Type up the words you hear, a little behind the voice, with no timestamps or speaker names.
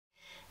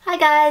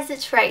guys,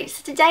 it's Rach.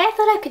 So today I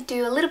thought I could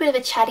do a little bit of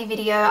a chatty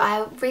video.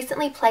 I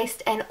recently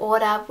placed an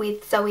order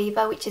with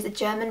Zoeva, which is a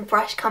German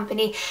brush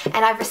company,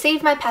 and I've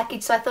received my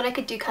package, so I thought I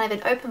could do kind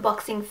of an open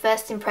boxing,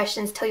 first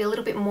impressions, tell you a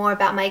little bit more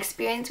about my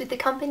experience with the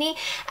company,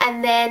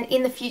 and then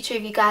in the future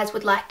if you guys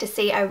would like to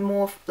see a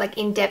more like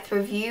in-depth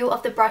review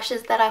of the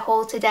brushes that I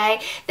haul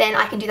today, then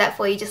I can do that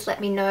for you. Just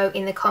let me know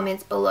in the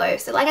comments below.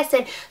 So like I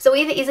said,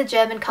 Zoeva is a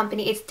German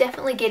company. It's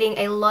definitely getting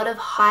a lot of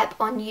hype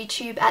on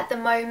YouTube at the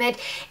moment.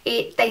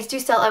 They do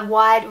sell a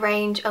wide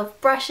range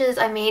of brushes.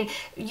 I mean,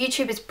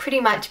 YouTube has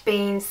pretty much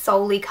been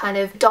solely kind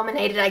of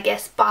dominated, I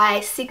guess, by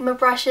Sigma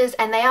brushes,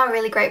 and they are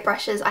really great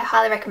brushes. I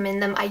highly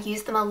recommend them. I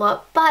use them a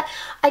lot, but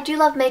I do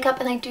love makeup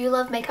and I do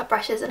love makeup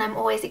brushes, and I'm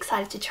always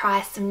excited to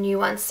try some new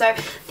ones. So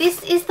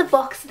this is the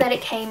box that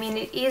it came in.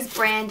 It is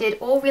branded,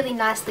 all really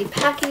nicely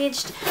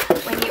packaged.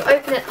 When you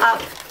open it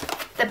up,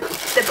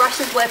 the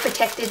brushes were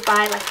protected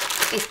by like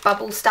this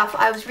bubble stuff.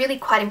 I was really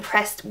quite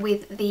impressed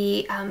with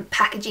the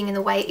packaging and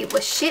the way it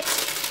was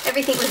shipped.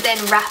 Everything was then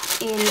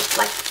wrapped in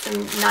like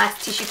some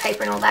nice tissue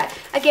paper and all that.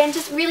 Again,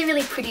 just really,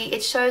 really pretty.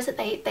 It shows that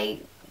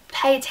they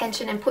pay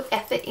attention and put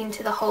effort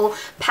into the whole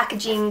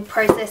packaging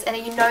process, and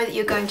you know that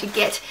you're going to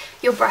get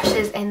your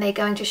brushes and they're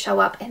going to show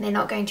up and they're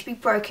not going to be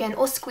broken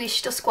or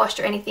squished or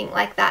squashed or anything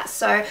like that.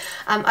 So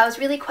I was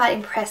really quite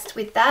impressed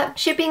with that.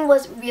 Shipping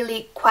was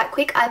really quite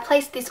quick. I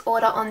placed this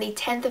order on the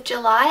 10th of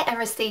July and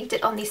received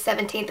it on the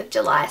 17th of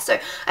July. So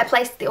I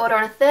placed the order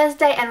on a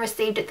Thursday and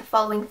received it the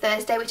following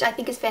Thursday, which I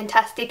think is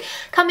fantastic.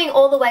 Coming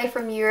all the way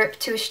from Europe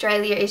to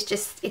Australia is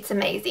just, it's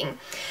amazing.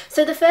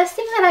 So the first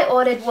thing that I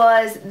ordered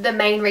was the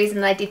main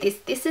reason that I did this.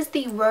 This is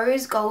the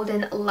Rose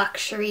Golden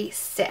Luxury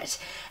Set,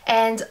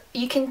 and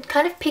you can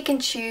kind of pick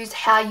and choose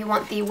how you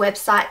want the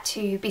website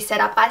to be set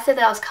up. I said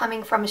that I was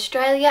coming from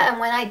Australia, and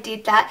when I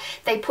did that,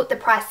 they put the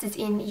prices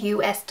in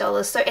US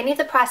dollars. So any of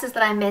the prices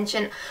that I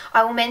mention,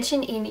 I will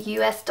mention in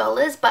US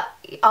dollars, but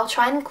I'll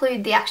try and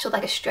include the actual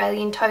like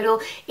Australian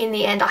total in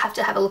the end. I'll have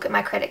to have a look at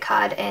my credit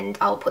card, and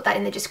I'll put that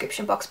in the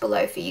description box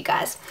below for you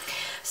guys.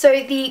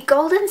 So the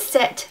golden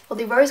set, or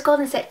the rose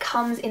golden set,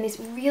 comes in this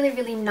really,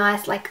 really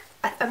nice, like,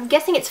 I'm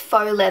guessing it's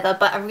faux leather,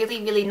 but a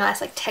really, really nice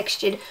like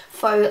textured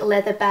faux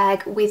leather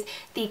bag with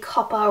the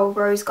copper or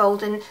rose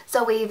golden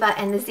Zoeva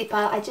and the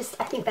zipper. I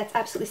think that's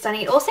absolutely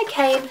stunning. It also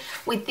came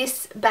with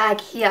this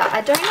bag here.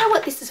 I don't know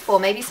what this is for.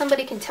 Maybe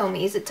somebody can tell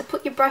me. Is it to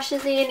put your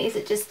brushes in? Is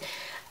it just,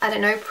 I don't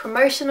know,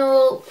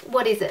 promotional?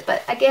 What is it?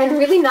 But again,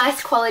 really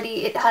nice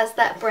quality. It has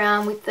that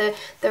brown with the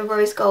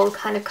rose gold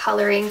kind of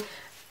colouring.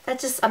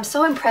 I'm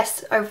so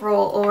impressed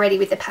overall already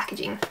with the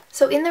packaging.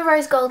 So in the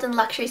Rose Golden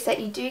Luxury Set,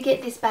 you do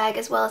get this bag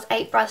as well as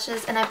 8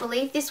 brushes, and I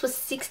believe this was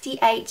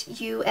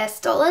 68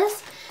 US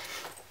dollars.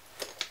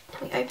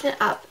 We open it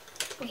up.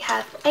 We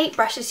have 8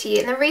 brushes here,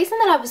 and the reason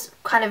that I was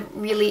kind of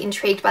really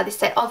intrigued by this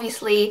set,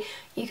 obviously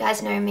you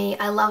guys know me,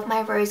 I love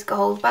my rose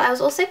gold, but I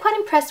was also quite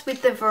impressed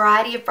with the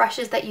variety of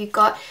brushes that you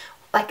got,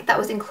 like that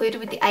was included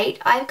with the 8.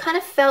 I kind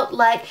of felt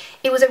like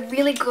it was a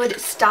really good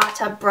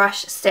starter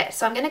brush set.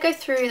 So I'm going to go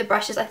through the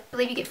brushes. I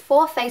believe you get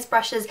 4 face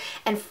brushes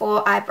and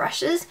 4 eye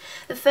brushes.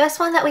 The first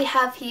one that we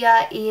have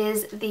here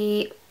is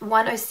the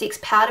 106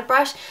 powder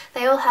brush.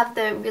 They all have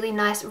the really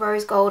nice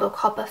rose gold or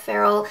copper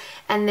ferrule,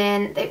 and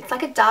then it's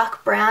like a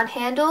dark brown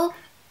handle.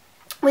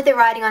 With the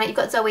writing on it, you've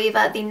got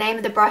Zoeva, the name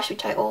of the brush,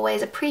 which I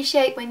always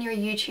appreciate when you're a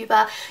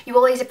YouTuber. You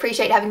always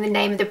appreciate having the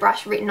name of the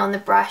brush written on the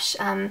brush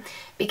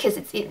because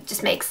it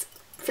just makes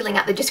filling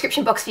out the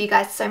description box for you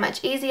guys so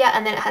much easier.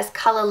 And then it has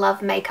Color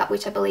Love Makeup,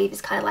 which I believe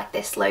is kind of like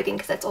their slogan,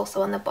 because that's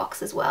also on the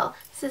box as well.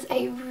 This is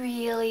a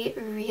really,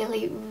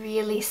 really,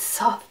 really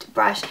soft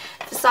brush.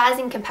 For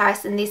sizing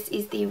comparison, this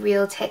is the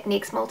Real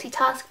Techniques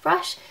Multitask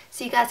brush.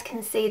 So you guys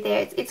can see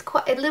there, it's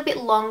quite a little bit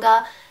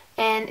longer,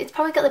 and it's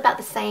probably got about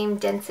the same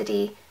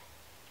density.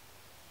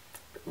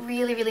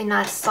 Really, really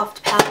nice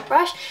soft powder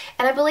brush,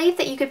 and I believe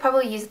that you could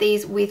probably use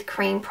these with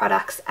cream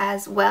products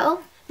as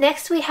well.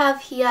 Next we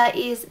have here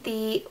is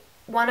the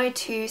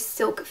 102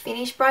 Silk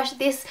Finish brush.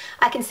 This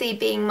I can see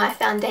being my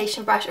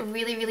foundation brush, a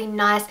really, really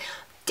nice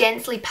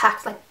densely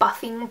packed like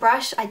buffing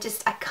brush. I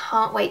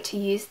can't wait to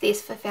use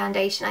this for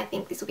foundation. I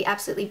think this will be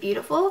absolutely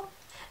beautiful.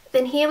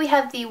 Then here we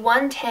have the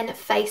 110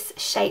 Face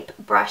Shape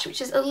brush,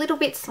 which is a little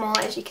bit smaller,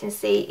 as you can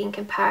see, in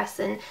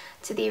comparison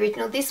to the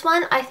original. This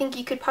one I think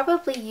you could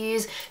probably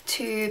use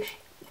to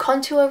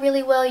contour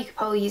really well. You could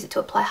probably use it to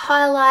apply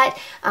highlight.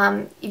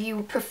 If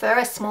you prefer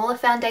a smaller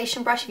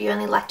foundation brush, if you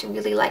only like to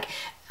really like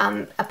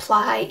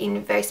apply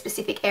in very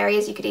specific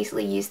areas, you could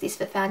easily use this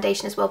for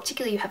foundation as well,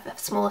 particularly if you have a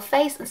smaller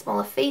face and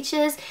smaller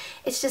features.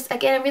 It's just,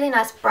 again, a really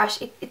nice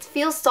brush. It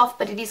feels soft,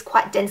 but it is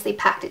quite densely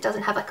packed. It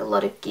doesn't have like a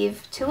lot of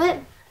give to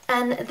it.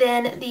 And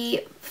then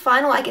the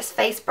final, I guess,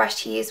 face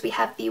brush here is we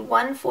have the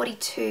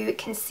 142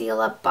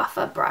 Concealer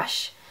Buffer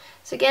brush.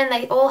 So again,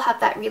 they all have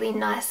that really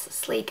nice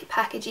sleek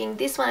packaging.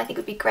 This one I think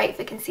would be great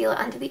for concealer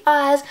under the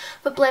eyes,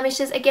 for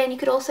blemishes. Again, you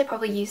could also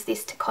probably use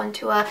this to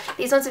contour.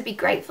 These ones would be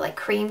great for like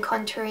cream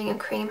contouring and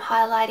cream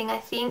highlighting, I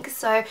think.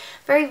 So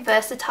very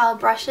versatile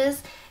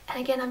brushes. And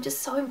again, I'm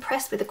just so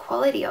impressed with the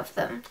quality of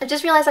them. I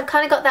just realized I've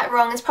kind of got that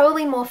wrong. It's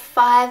probably more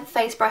 5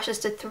 face brushes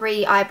to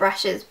 3 eye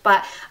brushes,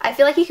 but I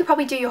feel like you could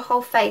probably do your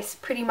whole face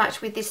pretty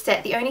much with this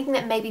set. The only thing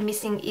that may be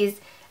missing is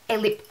a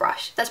lip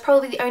brush. That's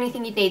probably the only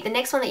thing you'd need. The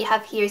next one that you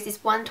have here is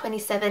this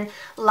 127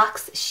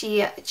 Luxe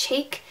Sheer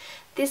Cheek.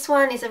 This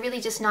one is a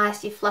really just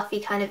nice, your fluffy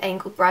kind of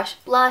angled brush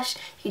blush.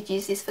 You could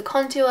use this for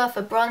contour,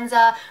 for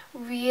bronzer.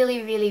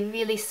 Really, really,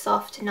 really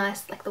soft,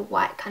 nice, like the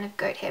white kind of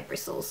goat hair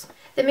bristles.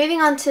 Then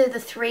moving on to the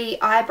 3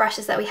 eye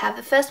brushes that we have.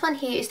 The first one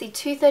here is the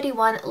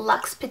 231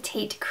 Luxe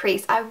Petit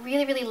Crease. I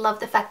really, really love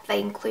the fact that they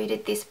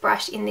included this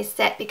brush in this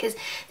set because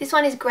this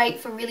one is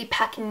great for really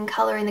packing in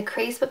colour in the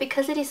crease, but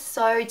because it is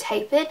so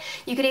tapered,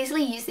 you could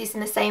easily use this in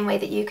the same way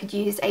that you could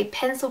use a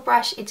pencil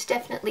brush. It's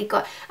definitely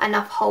got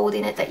enough hold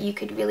in it that you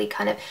could really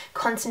kind of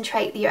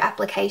concentrate your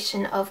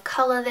application of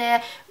colour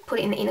there. Put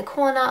it in the inner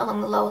corner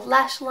along the lower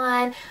lash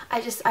line. I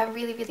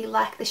really, really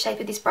like the shape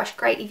of this brush.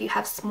 Great if you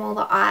have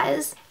smaller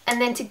eyes. And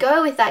then to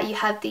go with that, you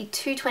have the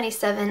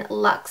 227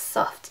 Luxe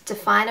Soft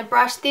Definer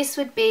brush. This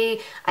would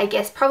be, I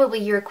guess, probably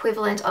your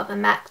equivalent of a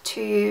MAC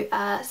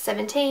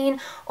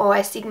 217 or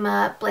a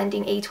Sigma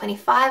Blending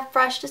E25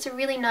 brush. Just a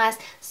really nice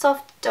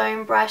soft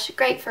dome brush,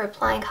 great for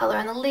applying colour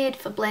on the lid,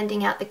 for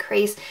blending out the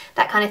crease,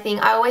 that kind of thing.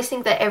 I always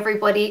think that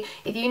everybody,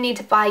 if you need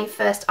to buy your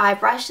first eye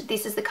brush,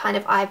 this is the kind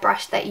of eye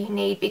brush that you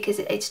need because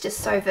it's just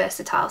so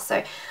versatile. So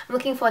I'm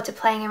looking forward to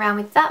playing around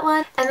with that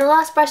one. And the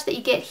last brush that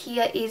you get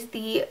here is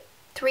the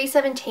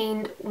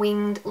 317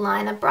 Winged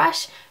Liner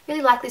brush.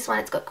 Really like this one.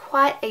 It's got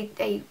quite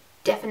a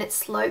definite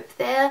slope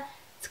there.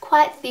 It's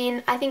quite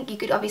thin. I think you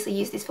could obviously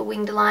use this for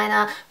winged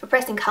liner, for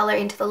pressing colour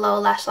into the lower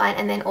lash line,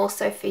 and then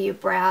also for your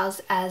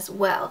brows as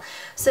well.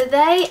 So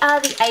they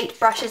are the 8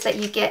 brushes that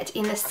you get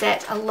in the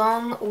set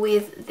along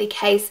with the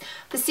case.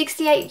 For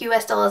 $68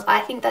 US, I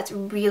think that's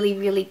really,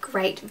 really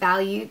great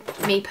value,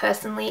 me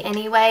personally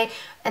anyway.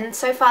 And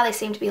so far they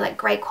seem to be like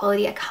great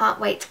quality. I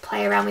can't wait to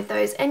play around with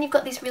those. And you've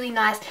got this really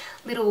nice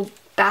little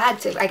bag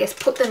to, I guess,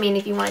 put them in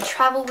if you want to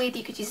travel with.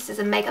 You could use this as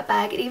a makeup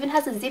bag. It even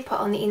has a zipper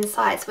on the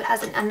inside, so it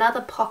has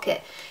another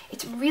pocket.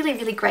 It's really,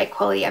 really great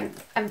quality.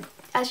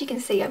 As you can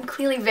see, I'm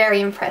clearly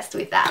very impressed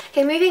with that.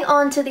 Okay, moving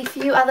on to the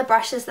few other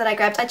brushes that I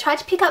grabbed. I tried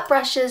to pick up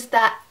brushes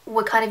that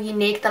were kind of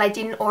unique that I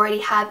didn't already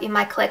have in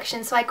my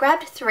collection. So I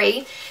grabbed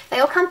 3. They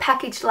all come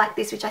packaged like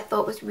this, which I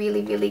thought was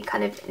really, really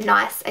kind of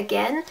nice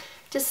again.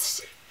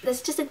 There's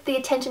just the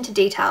attention to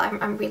detail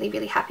I'm really,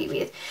 really happy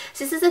with.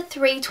 So this is a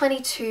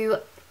 322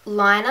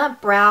 liner,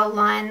 brow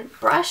line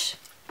brush.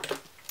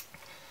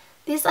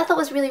 This I thought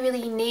was really,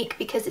 really unique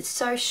because it's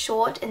so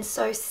short and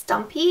so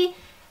stumpy.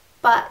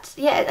 But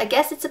yeah, I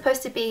guess it's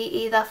supposed to be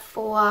either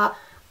for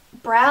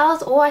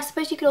brows, or I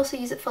suppose you could also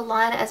use it for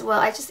liner as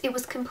well. It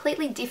was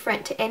completely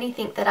different to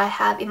anything that I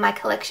have in my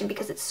collection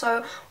because it's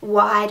so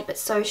wide but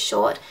so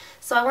short.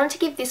 So I wanted to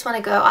give this one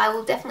a go. I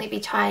will definitely be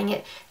trying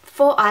it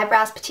for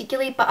eyebrows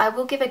particularly, but I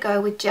will give a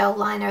go with gel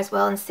liner as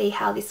well and see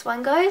how this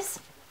one goes.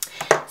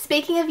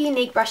 Speaking of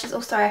unique brushes,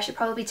 oh sorry, I should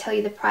probably tell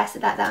you the price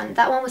of that one.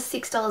 That one was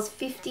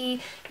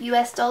 $6.50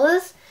 US.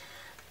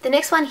 The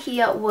next one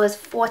here was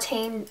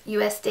 $14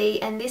 USD,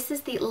 and this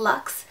is the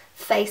Luxe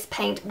Face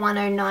Paint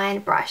 109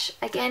 brush.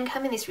 Again,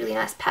 come in this really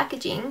nice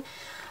packaging,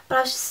 but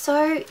I was just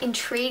so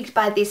intrigued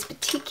by this,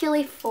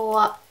 particularly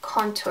for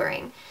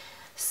contouring.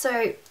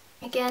 So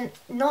again,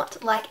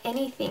 not like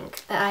anything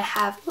that I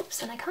have,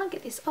 oops, and I can't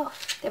get this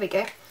off, there we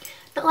go.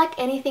 Not like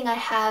anything I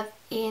have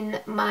in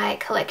my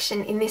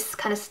collection in this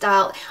kind of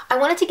style. I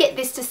wanted to get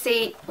this to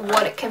see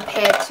what it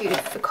compared to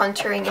for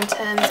contouring in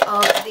terms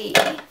of the,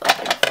 if I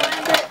can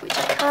find it, which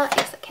I can't,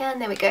 yes I can,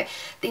 there we go,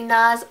 the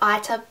NARS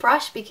ITA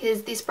brush,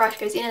 because this brush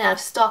goes in and out of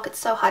stock. It's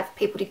so hard for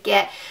people to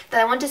get that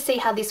I wanted to see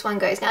how this one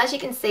goes. Now as you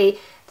can see,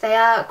 they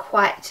are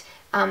quite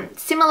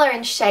similar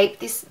in shape.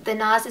 The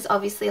NARS is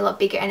obviously a lot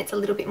bigger and it's a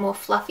little bit more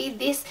fluffy.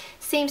 This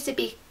seems to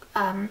be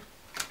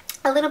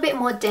a little bit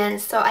more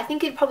dense, so I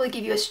think it'd probably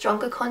give you a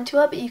stronger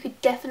contour, but you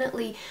could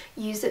definitely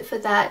use it for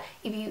that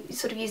if you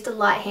sort of used a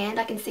light hand.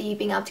 I can see you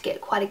being able to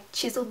get quite a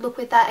chiseled look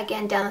with that,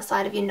 again down the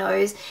side of your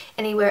nose,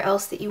 anywhere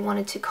else that you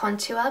wanted to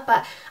contour.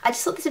 But I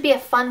just thought this would be a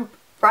fun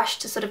brush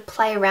to sort of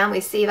play around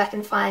with, see if I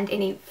can find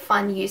any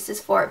fun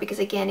uses for it, because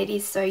again it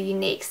is so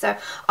unique. So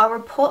I'll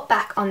report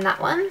back on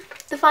that one.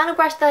 The final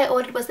brush that I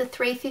ordered was the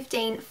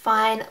 315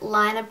 Fine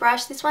Liner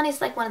brush. This one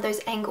is like one of those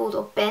angled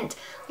or bent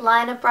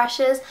liner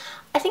brushes.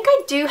 I think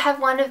I do have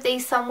one of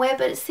these somewhere,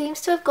 but it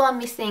seems to have gone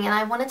missing, and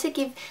I wanted to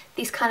give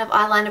this kind of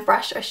eyeliner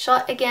brush a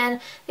shot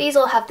again. These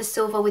all have the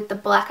silver with the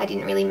black. I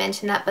didn't really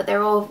mention that, but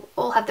they're all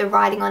have the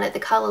writing on it, the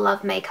Color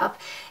Love makeup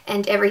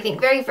and everything.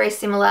 Very, very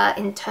similar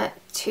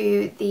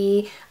to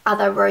the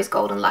other rose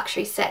gold and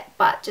luxury set,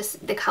 but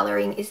just the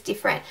colouring is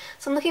different.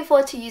 So I'm looking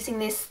forward to using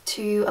this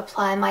to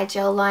apply my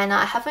gel liner.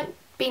 I haven't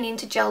been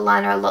into gel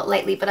liner a lot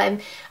lately, but I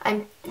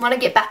want to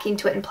get back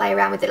into it and play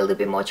around with it a little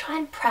bit more, try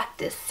and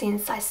practice,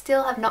 since I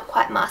still have not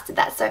quite mastered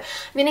that. So I'm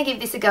going to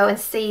give this a go and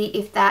see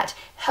if that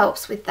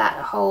helps with that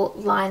whole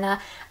liner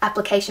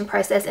application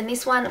process. And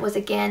this one was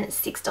again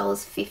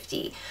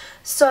 $6.50.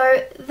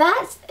 So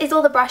that is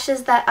all the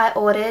brushes that I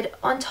ordered.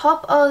 On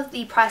top of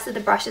the price of the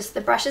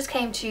brushes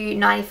came to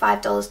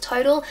 $95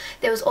 total.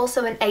 There was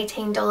also an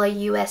 $18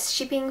 US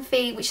shipping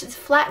fee, which is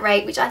flat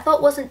rate, which I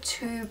thought wasn't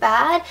too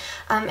bad.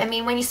 I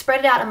mean, when you spread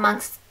it out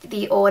amongst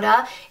the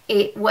order,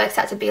 it works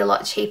out to be a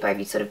lot cheaper if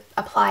you sort of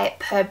apply it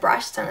per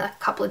brush. It's only like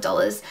a couple of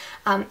dollars,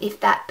 if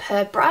that,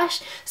 per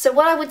brush. So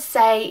what I would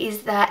say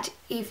is that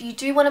if you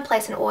do want to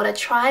place an order,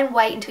 try and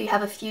wait until you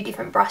have a few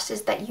different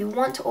brushes that you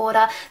want to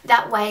order.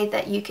 That way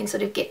that you can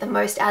sort of get the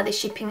most out of the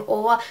shipping,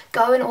 or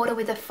go and order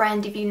with a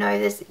friend if you know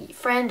there's a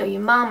friend or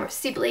your mum or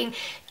sibling.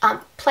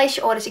 Place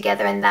your order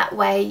together, and that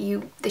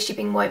way the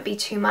shipping won't be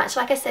too much.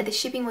 Like I said, the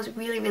shipping was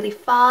really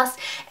fast,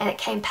 and it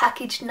came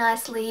packaged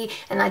nicely,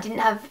 and I didn't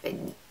have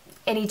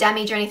any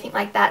damage or anything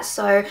like that,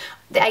 so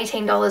the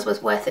 $18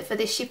 was worth it for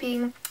this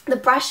shipping. The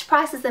brush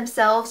prices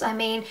themselves, I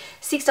mean,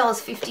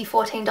 $6.50,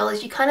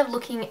 $14, you're kind of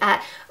looking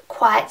at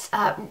quite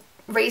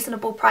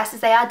reasonable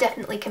prices. They are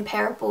definitely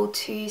comparable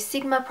to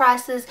Sigma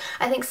prices.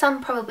 I think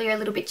some probably are a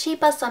little bit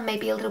cheaper, some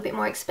maybe a little bit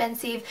more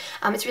expensive.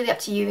 It's really up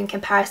to you in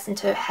comparison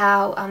to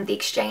how the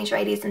exchange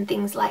rate is and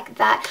things like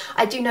that.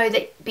 I do know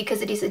that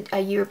because it is a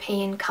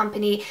European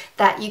company,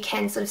 that you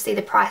can sort of see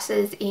the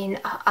prices in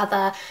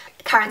other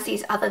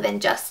currencies other than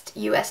just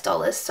US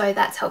dollars, so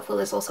that's helpful.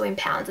 There's also in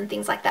pounds and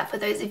things like that for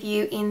those of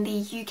you in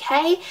the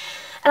UK.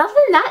 And other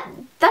than that,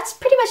 that's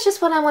pretty much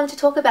just what I wanted to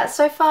talk about.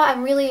 So far,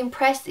 I'm really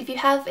impressed. If you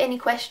have any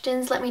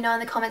questions, let me know in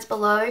the comments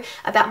below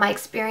about my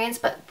experience,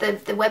 but the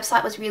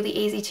website was really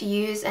easy to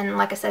use, and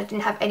like I said, I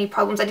didn't have any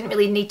problems. I didn't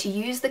really need to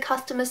use the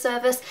customer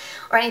service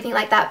or anything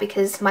like that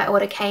because my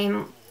order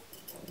came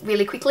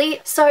really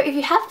quickly. So if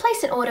you have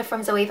placed an order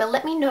from Zoeva,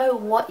 let me know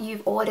what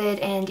you've ordered,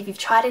 and if you've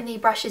tried any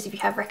brushes, if you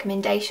have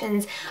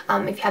recommendations,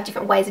 if you have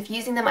different ways of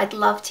using them, I'd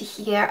love to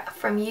hear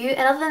from you.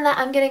 And other than that,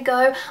 I'm gonna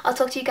go. I'll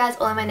talk to you guys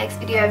all in my next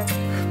video.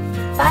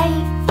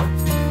 Bye!